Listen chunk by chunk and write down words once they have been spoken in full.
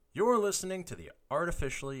You're listening to the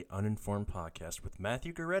Artificially Uninformed podcast with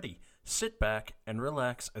Matthew Goretti. Sit back and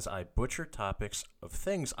relax as I butcher topics of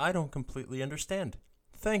things I don't completely understand.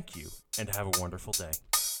 Thank you, and have a wonderful day.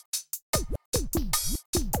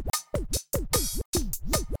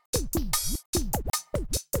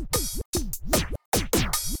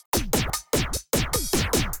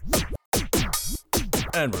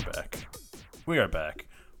 And we're back. We are back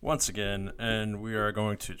once again, and we are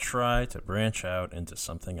going to try to branch out into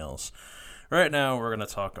something else. Right now, we're going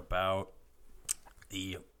to talk about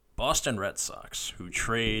the Boston Red Sox, who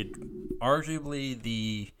trade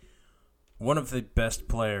arguably one of the best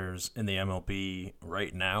players in the MLB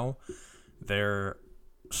right now. Their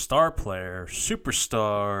star player,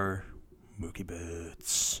 superstar, Mookie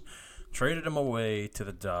Betts, traded him away to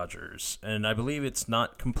the Dodgers. And I believe it's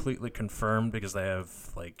not completely confirmed because they have,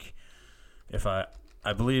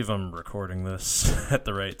 I believe I'm recording this at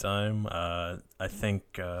the right time. I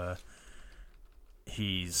think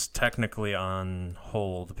he's technically on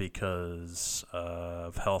hold because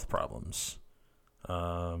of health problems.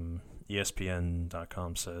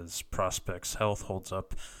 ESPN.com says prospects' health holds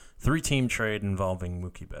up 3-team trade involving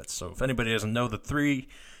Mookie Betts. So if anybody doesn't know, the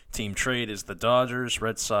 3-team trade is the Dodgers,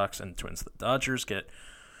 Red Sox, and Twins. The Dodgers get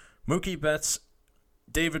Mookie Betts,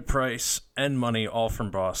 David Price, and money all from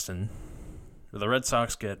Boston. The Red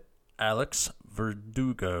Sox get Alex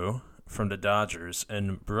Verdugo from the Dodgers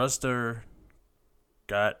and Brusdar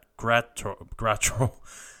Graterol.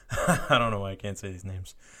 I don't know why I can't say these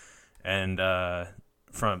names. And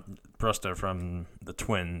from Brusdar from the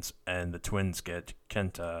Twins, and the Twins get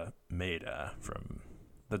Kenta Maeda from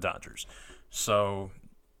the Dodgers. So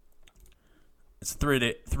it's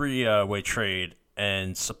a three-way trade,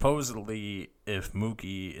 and supposedly if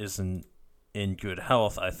Mookie isn't in good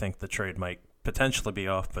health, I think the trade might potentially be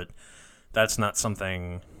off, but that's not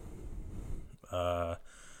something.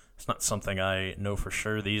 It's not something I know for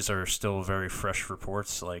sure. These are still very fresh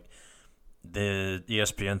reports. Like the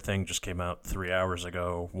ESPN thing just came out 3 hours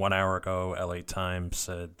ago. 1 hour ago, LA Times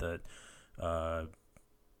said that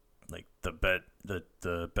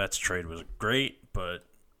the Betts trade was great, but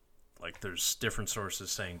there's different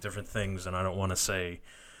sources saying different things, and I don't want to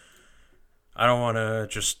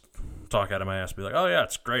just talk out of my ass and be like, oh yeah,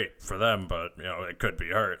 it's great for them, but it could be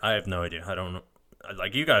hurt. I have no idea. I don't know.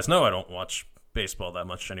 Like you guys know, I don't watch baseball that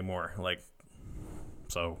much anymore.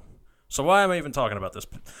 So why am I even talking about this?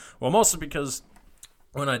 Well, mostly because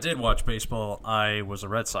when I did watch baseball, I was a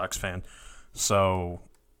Red Sox fan. So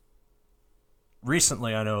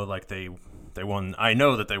recently, I know they won. I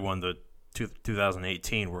know that they won the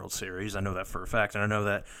 2018 World Series. I know that for a fact, and I know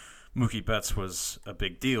that Mookie Betts was a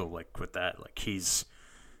big deal. With that, he's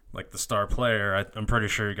the star player. I'm pretty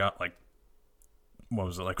sure he got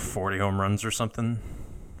 40 home runs or something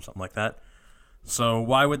like that. So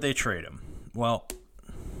why would they trade him? Well,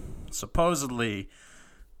 supposedly,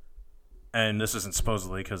 and this isn't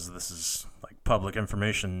supposedly because this is public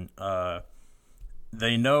information,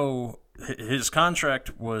 they know his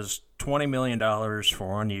contract was $20 million for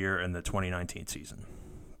 1 year in the 2019 season.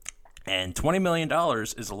 And $20 million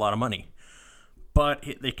is a lot of money. But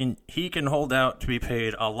he can hold out to be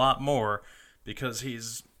paid a lot more because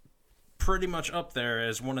he's pretty much up there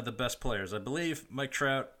as one of the best players. I believe Mike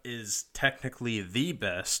Trout is technically the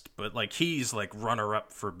best, but he's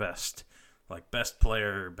runner-up for best. Best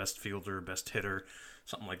player, best fielder, best hitter,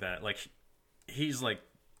 something like that. He's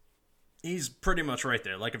pretty much right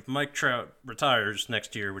there. If Mike Trout retires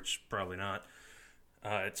next year, which probably not,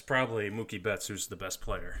 it's probably Mookie Betts who's the best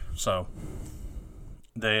player. So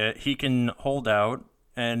he can hold out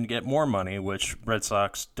and get more money, which Red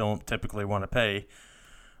Sox don't typically want to pay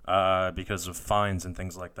because of fines and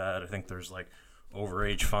things like that. I think there's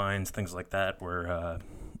overage fines, things like that, where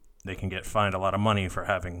they can get fined a lot of money for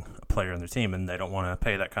having a player on their team, and they don't want to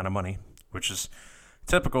pay that kind of money, which is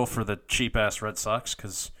typical for the cheap-ass Red Sox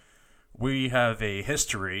because we have a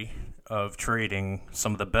history of trading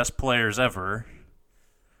some of the best players ever.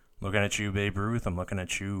 Looking at you, Babe Ruth. I'm looking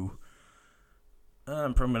at you.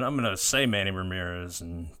 I'm going to say Manny Ramirez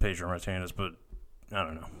and Pedro Martinez, but I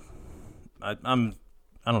don't know. I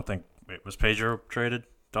don't think. Wait, was Pedro traded?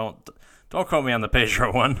 Don't quote me on the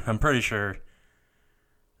Pedro one. I'm pretty sure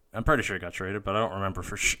he got traded, but I don't remember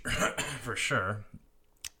for sure.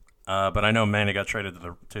 But I know Manny got traded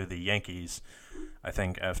to the Yankees, I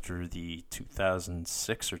think after the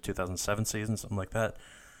 2006 or 2007 season, something like that,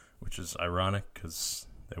 which is ironic because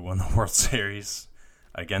they won the World Series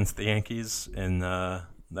against the Yankees in the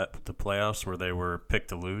playoffs where they were picked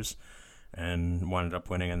to lose and wound up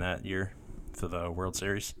winning in that year for the World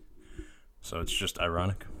Series. So it's just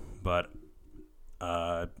ironic. But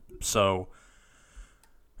so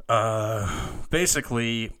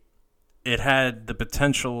Basically, it had the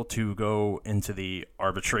potential to go into the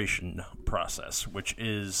arbitration process, which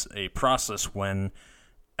is a process when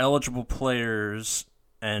eligible players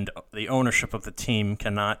and the ownership of the team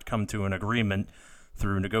cannot come to an agreement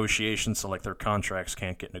through negotiations, so like their contracts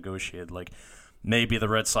can't get negotiated. Like maybe the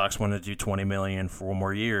Red Sox wanted to do $20 million for one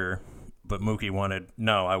more year, but Mookie wanted,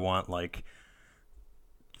 no, I want like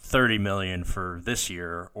 $30 million for this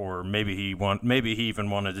year, or maybe he even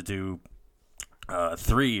wanted to do a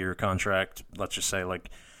 3-year contract. Let's just say like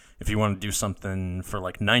if you want to do something for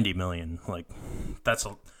like $90 million, like that's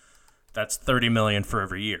 $30 million for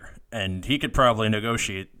every year, and he could probably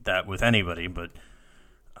negotiate that with anybody, but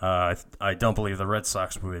I don't believe the Red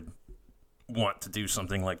Sox would want to do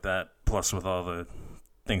something like that. Plus, with all the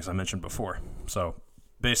things I mentioned before, so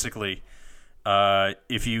basically,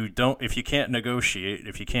 if you can't negotiate,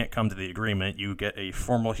 if you can't come to the agreement, you get a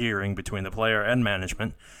formal hearing between the player and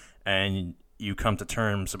management, and you come to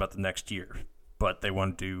terms about the next year. But they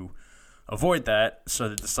wanted to avoid that, so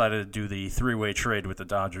they decided to do the 3-way trade with the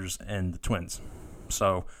Dodgers and the Twins.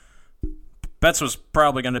 So Betts was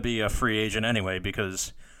probably going to be a free agent anyway,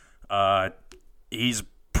 because he's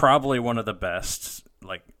probably one of the best.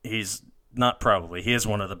 Like, he's not probably. He is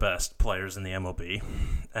one of the best players in the MLB.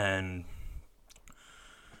 And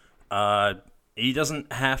he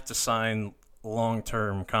doesn't have to sign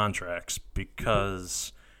long-term contracts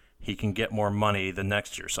because he can get more money the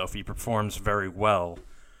next year. So if he performs very well,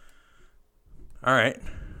 all right,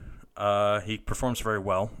 he performs very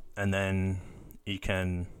well, and then he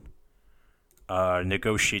can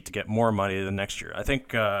negotiate to get more money the next year. I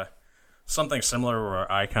think something similar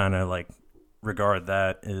where I kind of like regard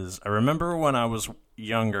that is, I remember when I was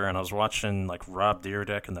younger and I was watching like Rob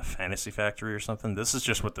Dyrdek in the Fantasy Factory or something. This is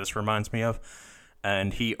just what this reminds me of.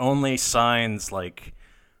 And he only signs like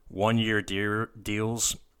 1-year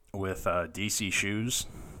deals with DC Shoes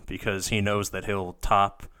because he knows that he'll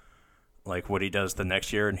top like what he does the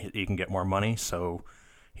next year and he can get more money. So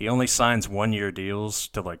he only signs 1-year deals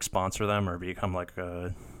to like sponsor them or become like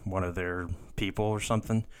one of their people or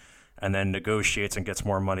something, and then negotiates and gets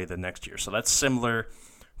more money the next year. So that's similar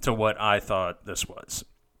to what I thought this was.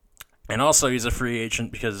 And also he's a free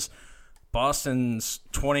agent because Boston's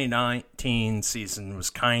 2019 season was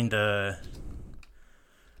kind of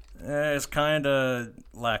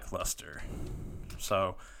lackluster.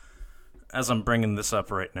 So as I'm bringing this up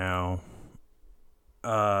right now,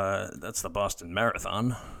 that's the Boston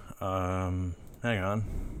Marathon. Hang on.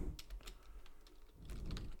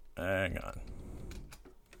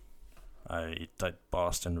 I typed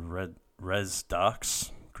Boston Red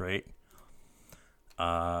Sox. Great.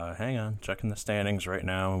 Hang on. Checking the standings right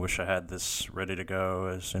now. I wish I had this ready to go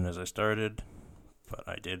as soon as I started, but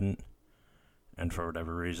I didn't. And for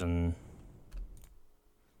whatever reason,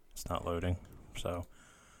 it's not loading. So,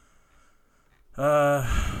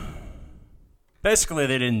 basically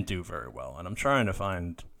they didn't do very well. And I'm trying to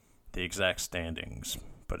find the exact standings,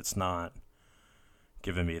 but it's not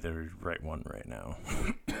giving me the right one right now.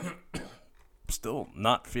 Still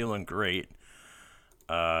not feeling great.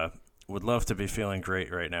 Would love to be feeling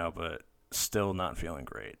great right now, but still not feeling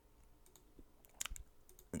great.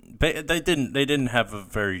 They didn't have a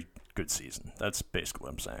very good season. That's basically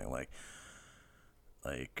what I'm saying.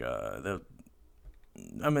 They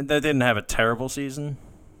didn't have a terrible season,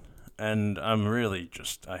 and I'm really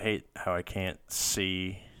I hate how I can't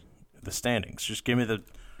see the standings. Just give me the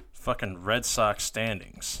fucking Red Sox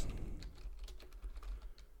standings.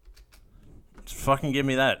 Fucking give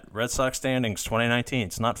me that. Red Sox standings 2019.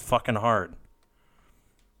 It's not fucking hard.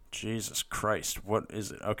 Jesus Christ. What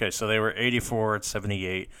is it? Okay, so they were 84 at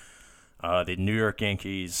 78. The New York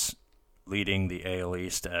Yankees leading the AL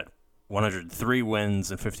East at 103 wins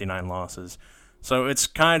and 59 losses. So it's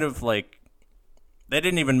kind of like they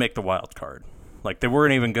didn't even make the wild card. Like they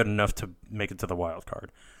weren't even good enough to make it to the wild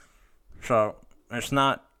card. So it's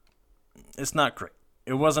not great.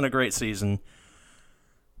 It wasn't a great season.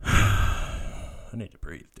 I need to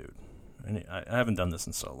breathe, dude. I haven't done this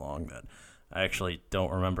in so long that I actually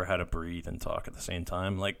don't remember how to breathe and talk at the same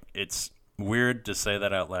time. Like, it's weird to say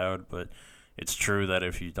that out loud, but it's true that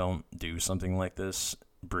if you don't do something like this,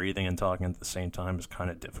 breathing and talking at the same time is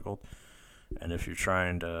kind of difficult. And if you're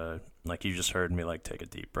trying to, like you just heard me, like, take a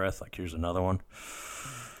deep breath, like, here's another one.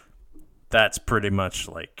 That's pretty much,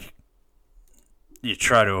 like, you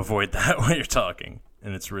try to avoid that when you're talking,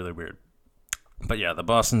 and it's really weird. But yeah, the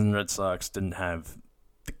Boston Red Sox didn't have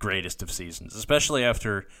the greatest of seasons, especially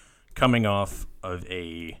after coming off of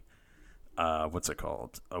a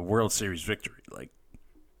World Series victory. Like,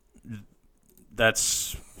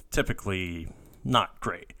 that's typically not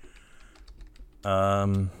great.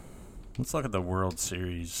 Let's look at the World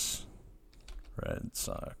Series. Red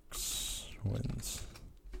Sox wins.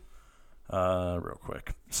 Real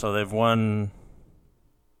quick. So they've won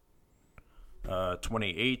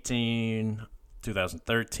 2018,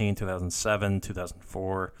 2013, 2007,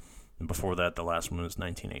 2004, and before that, the last one was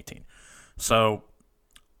 1918. So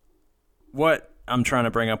what I'm trying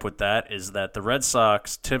to bring up with that is that the Red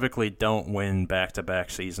Sox typically don't win back-to-back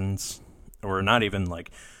seasons, or not even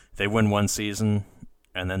like they win one season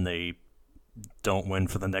and then they don't win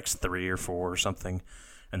for the next 3 or 4 or something,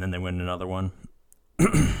 and then they win another one.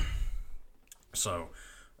 So,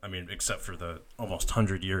 I mean, except for the almost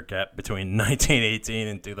 100-year gap between 1918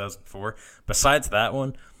 and 2004. Besides that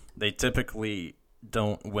one, they typically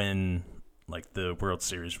don't win like the World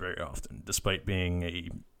Series very often, despite being a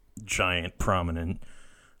giant, prominent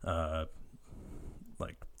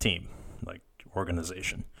like team, like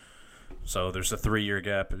organization. So there's a 3-year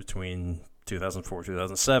gap between 2004,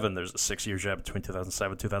 2007. There's a 6-year gap between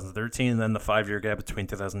 2007, 2013, and then the 5-year gap between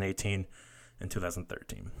 2018 and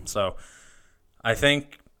 2013. So I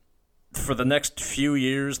think for the next few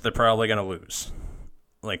years, they're probably going to lose.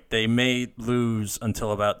 Like, they may lose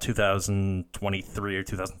until about 2023 or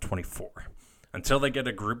 2024. Until they get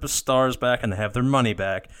a group of stars back and they have their money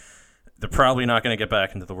back, they're probably not going to get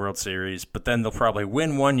back into the World Series, but then they'll probably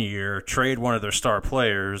win 1 year, trade one of their star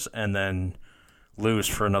players, and then lose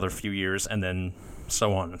for another few years, and then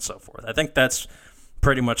so on and so forth. I think that's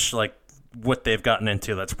pretty much like what they've gotten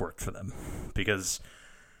into that's worked for them, because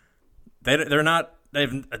they're not.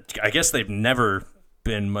 I guess they've never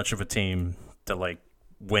been much of a team to like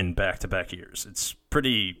win back-to-back years. It's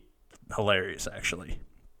pretty hilarious, actually.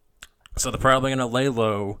 So they're probably going to lay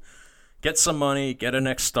low, get some money, get a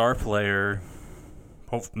next star player,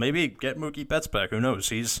 maybe get Mookie Betts back. Who knows?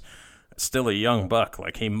 He's still a young buck.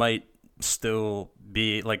 Like, he might still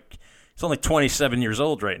be, like, he's only 27 years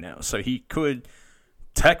old right now, so he could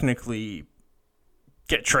technically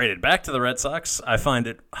get traded back to the Red Sox. I find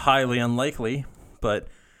it highly unlikely, but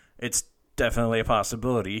it's definitely a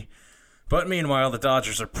possibility. But meanwhile, the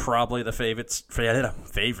Dodgers are probably the favorites.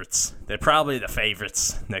 They're probably the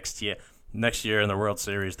favorites next year. Next year in the World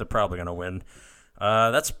Series, they're probably going to win.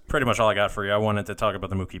 That's pretty much all I got for you. I wanted to talk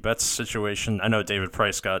about the Mookie Betts situation. I know David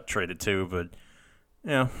Price got traded too, but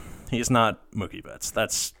he's not Mookie Betts.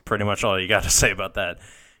 That's pretty much all you got to say about that.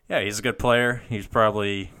 Yeah, he's a good player. He's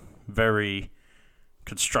probably very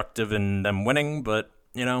constructive in them winning, but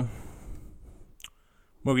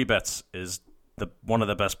Mookie Betts is one of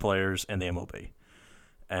the best players in the MLB,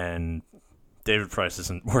 and David Price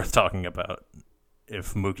isn't worth talking about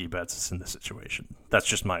if Mookie Betts is in this situation. That's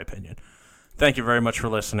just my opinion. Thank you very much for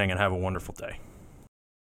listening, and have a wonderful day.